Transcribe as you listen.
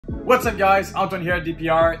What's up guys, Anton here at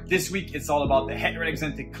DPR. This week it's all about the het red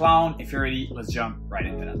Axanthic clown. If you're ready, let's jump right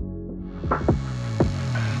into that.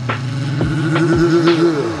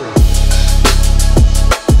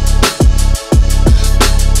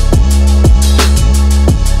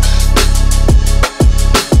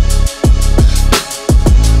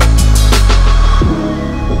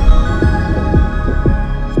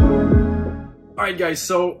 Alright guys,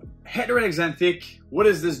 so het red Axanthic, what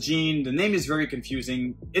is this gene? The name is very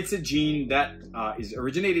confusing. It's a gene that is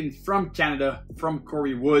originating from Canada, from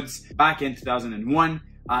Corey Woods back in 2001.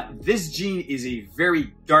 This gene is a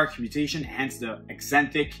very dark mutation, hence the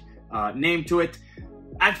Axanthic name to it.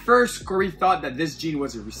 At first, Corey thought that this gene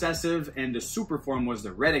was a recessive and the super form was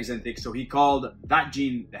the red Axanthic, so he called that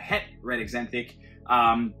gene the het red Axanthic.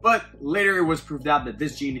 But later it was proved out that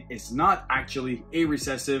this gene is not actually a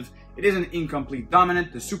recessive. It is an incomplete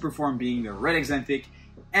dominant, the super form being the red Axanthic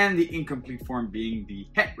and the incomplete form being the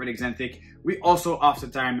het red Axanthic. We also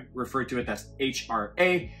oftentimes refer to it as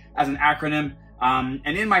HRA as an acronym.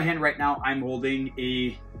 And in my hand right now, I'm holding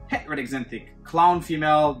a het red Axanthic clown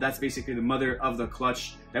female. That's basically the mother of the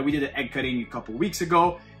clutch that we did an egg cutting a couple weeks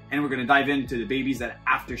ago. And we're gonna dive into the babies that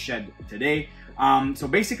after shed today. So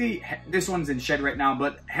basically, this one's in shed right now,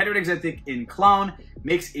 but het red Axanthic in clown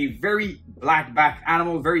makes a very black back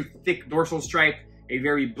animal, very thick dorsal stripe, a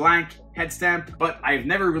very blank head stamp, but I've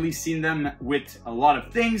never really seen them with a lot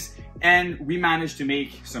of things, and we managed to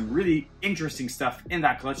make some really interesting stuff in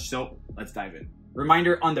that clutch, so let's dive in.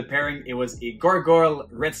 Reminder on the pairing, it was a gargoyle,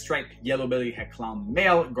 red stripe, yellow belly het clown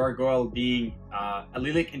male, gargoyle being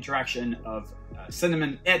allelic interaction of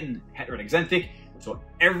cinnamon and het red Axanthic. So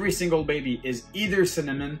every single baby is either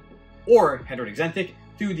cinnamon or het red Axanthic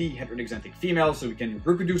to the het red Axanthic female, so we can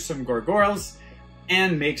reproduce some gargoyles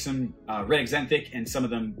and make some red Axanthic, and some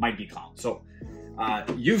of them might be clown. So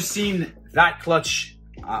you've seen that clutch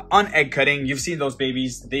on egg cutting. You've seen those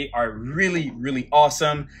babies. They are really, really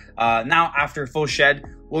awesome. Now after full shed,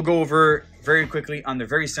 we'll go over very quickly on the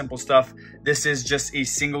very simple stuff. This is just a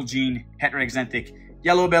single gene het red Axanthic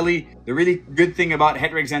yellow belly. The really good thing about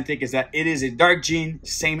het red Axanthic is that it is a dark gene,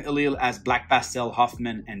 same allele as black pastel,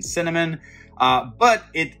 Hoffman, and cinnamon, but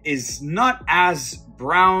it is not as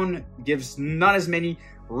brown, gives not as many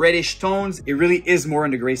reddish tones. It really is more on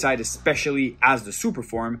the gray side, especially as the super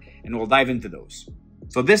form, and we'll dive into those.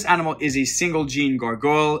 So this animal is a single gene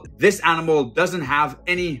gargoyle. This animal doesn't have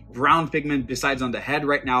any brown pigment besides on the head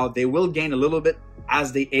right now. They will gain a little bit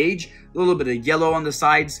as they age, a little bit of yellow on the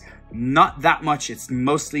sides, not that much, it's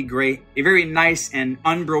mostly gray. A very nice and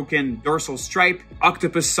unbroken dorsal stripe,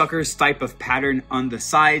 octopus suckers type of pattern on the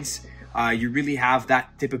sides. You really have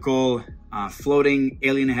that typical floating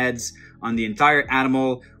alien heads on the entire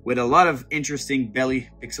animal with a lot of interesting belly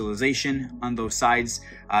pixelization on those sides.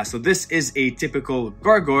 So this is a typical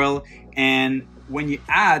gargoyle, and when you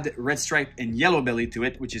add red stripe and yellow belly to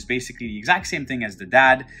it, which is basically the exact same thing as the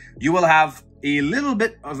dad, you will have a little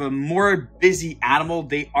bit of a more busy animal.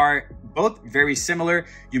 They are both very similar.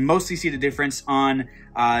 You mostly see the difference on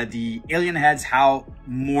the alien heads, how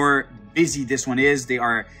more busy this one is. They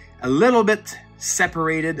are a little bit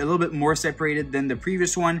separated, a little bit more separated than the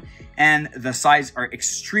previous one, and the sides are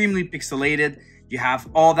extremely pixelated. You have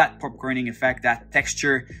all that popcorning effect, that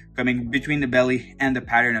texture coming between the belly and the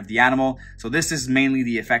pattern of the animal. So this is mainly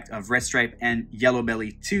the effect of red stripe and yellow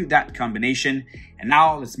belly to that combination. And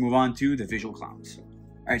now let's move on to the visual clowns.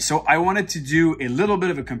 All right, so I wanted to do a little bit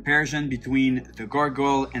of a comparison between the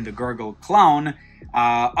gargoyle and the gargoyle clown.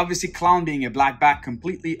 Obviously, clown being a black back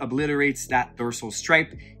completely obliterates that dorsal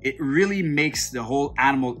stripe. It really makes the whole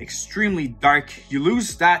animal extremely dark. You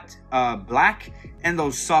lose that black and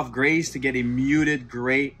those soft grays to get a muted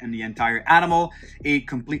gray in the entire animal. A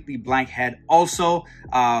completely blank head also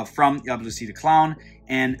from obviously the clown.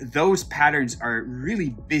 And those patterns are really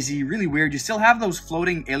busy, really weird. You still have those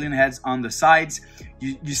floating alien heads on the sides.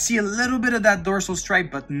 You see a little bit of that dorsal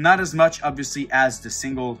stripe, but not as much obviously as the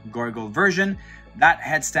single gargoyle version. That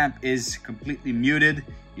head stamp is completely muted.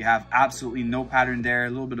 You have absolutely no pattern there. A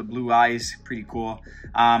little bit of blue eyes, pretty cool.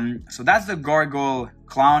 So that's the gargoyle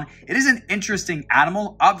clown. It is an interesting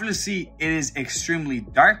animal. Obviously, it is extremely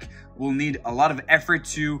dark. We'll need a lot of effort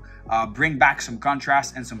to bring back some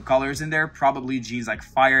contrast and some colors in there. Probably genes like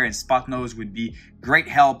fire and spot nose would be great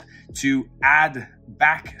help to add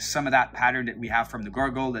back some of that pattern that we have from the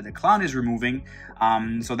gargoyle that the clown is removing.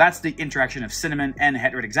 So that's the interaction of cinnamon and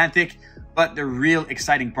het red Axanthic. But the real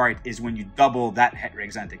exciting part is when you double that het red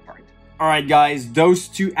Axanthic part. All right, guys, those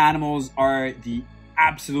two animals are the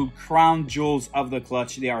absolute crown jewels of the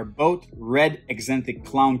clutch. They are both red Axanthic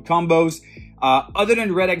clown combos. Other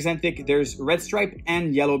than red Axanthic, there's red stripe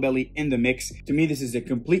and yellow belly in the mix. To me, this is a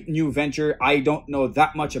complete new venture. I don't know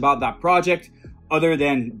that much about that project other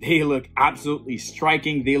than they look absolutely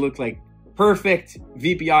striking. They look like perfect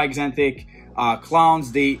VPI Axanthic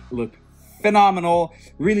clowns. They look phenomenal.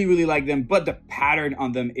 Really like them, but the pattern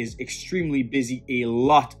on them is extremely busy. A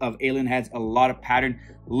lot of alien heads, a lot of pattern.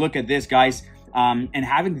 Look at this, guys. And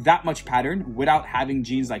having that much pattern without having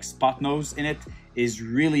genes like spot nose in it is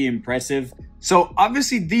really impressive. So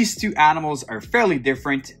obviously these two animals are fairly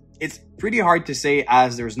different. It's pretty hard to say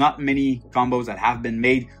as there's not many combos that have been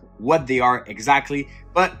made what they are exactly,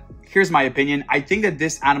 but here's my opinion. I think that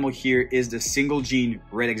this animal here is the single gene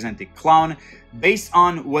red Axanthic clown. Based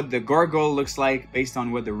on what the gargoyle looks like, based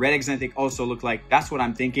on what the red Axanthic also look like, that's what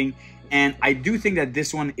I'm thinking. And I do think that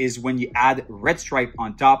this one is when you add red stripe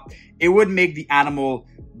on top, it would make the animal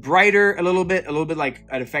brighter a little bit like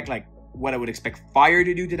an effect like what I would expect fire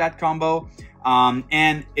to do to that combo.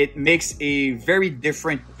 And it makes a very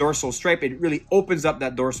different dorsal stripe. It really opens up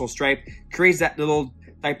that dorsal stripe, creates that little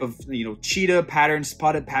type of, you know, cheetah pattern,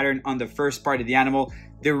 spotted pattern on the first part of the animal.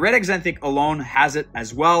 The red Axanthic alone has it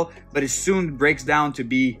as well, but it soon breaks down to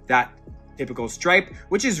be that typical stripe,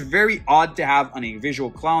 which is very odd to have on a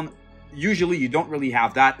visual clown. Usually you don't really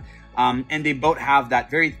have that. And they both have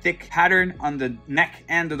that very thick pattern on the neck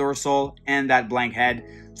and the dorsal and that blank head.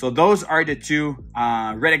 So those are the two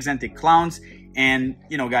red Axanthic clowns. And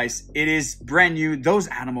you know, guys, it is brand new. Those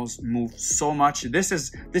animals move so much. This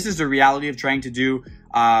is the reality of trying to do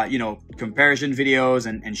you know, comparison videos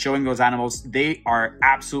and showing those animals. They are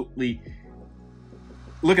absolutely,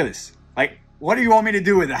 look at this. Like, what do you want me to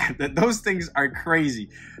do with that? Those things are crazy.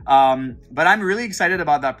 But I'm really excited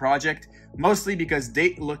about that project, mostly because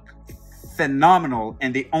they look phenomenal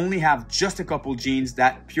and they only have just a couple genes,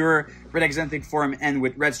 that pure red Axanthic form and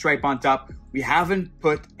with red stripe on top. We haven't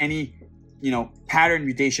put any, you know, pattern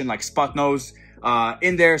mutation like spot nose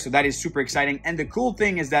in there, so that is super exciting. And the cool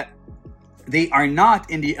thing is that they are not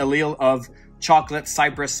in the allele of chocolate,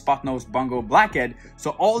 cypress, spot nose, bongo, blackhead,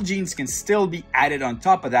 so all genes can still be added on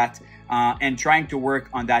top of that, and trying to work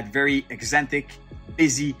on that very Axanthic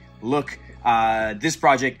busy look. This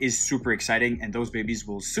project is super exciting, and those babies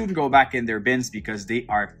will soon go back in their bins because they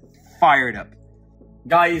are fired up.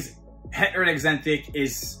 Guys, het red Axanthic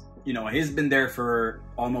is, you know, he's been there for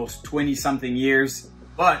almost 20 something years,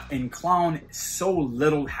 but in clown, so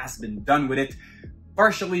little has been done with it.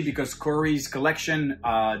 Partially because Corey's collection,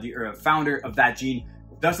 the founder of that gene,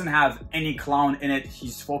 doesn't have any clown in it.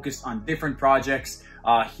 He's focused on different projects.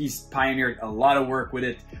 He's pioneered a lot of work with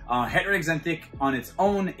it. Het red Axanthic on its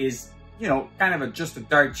own is, you know, kind of just a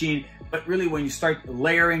dark gene, but really when you start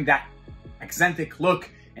layering that Axanthic look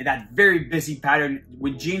and that very busy pattern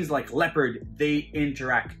with genes like leopard, they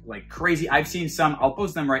interact like crazy. I've seen some, I'll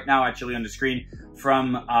post them right now actually on the screen,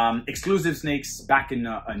 from exclusive snakes back in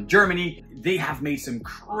Germany. They have made some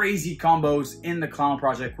crazy combos in the clown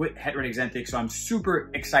project with het red Axanthic, so I'm super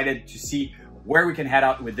excited to see where we can head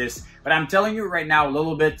out with this. But I'm telling you right now a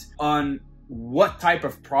little bit on what type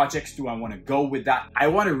of projects do I want to go with that. I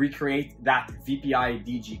want to recreate that VPI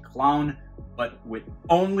DG clown, but with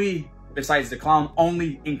only, besides the clown,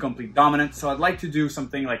 only incomplete dominant. So I'd like to do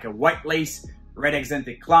something like a white lace red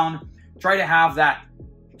Axanthic clown, try to have that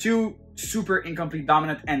two super incomplete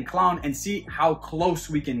dominant and clown, and see how close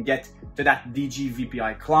we can get to that DG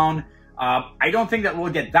VPI clown. I don't think that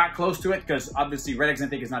we'll get that close to it because obviously red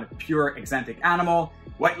Axanthic is not a pure Axanthic animal.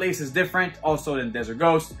 White lace is different also than Desert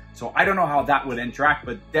Ghost, so I don't know how that would interact,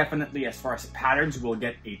 but definitely as far as patterns, we'll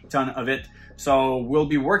get a ton of it. So we'll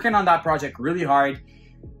be working on that project really hard.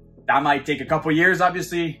 That might take a couple years,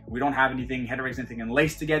 obviously. We don't have anything het red Axanthic and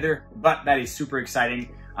lace together, but that is super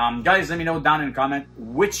exciting. Guys, let me know down in the comment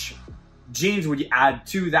which genes would you add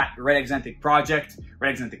to that red Axanthic project,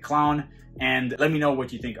 red Axanthic clown, and let me know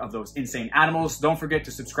what you think of those insane animals. Don't forget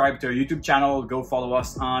to subscribe to our YouTube channel, go follow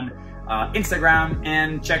us on Instagram,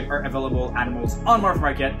 and check our available animals on Morph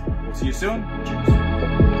Market. We'll see you soon. Cheers.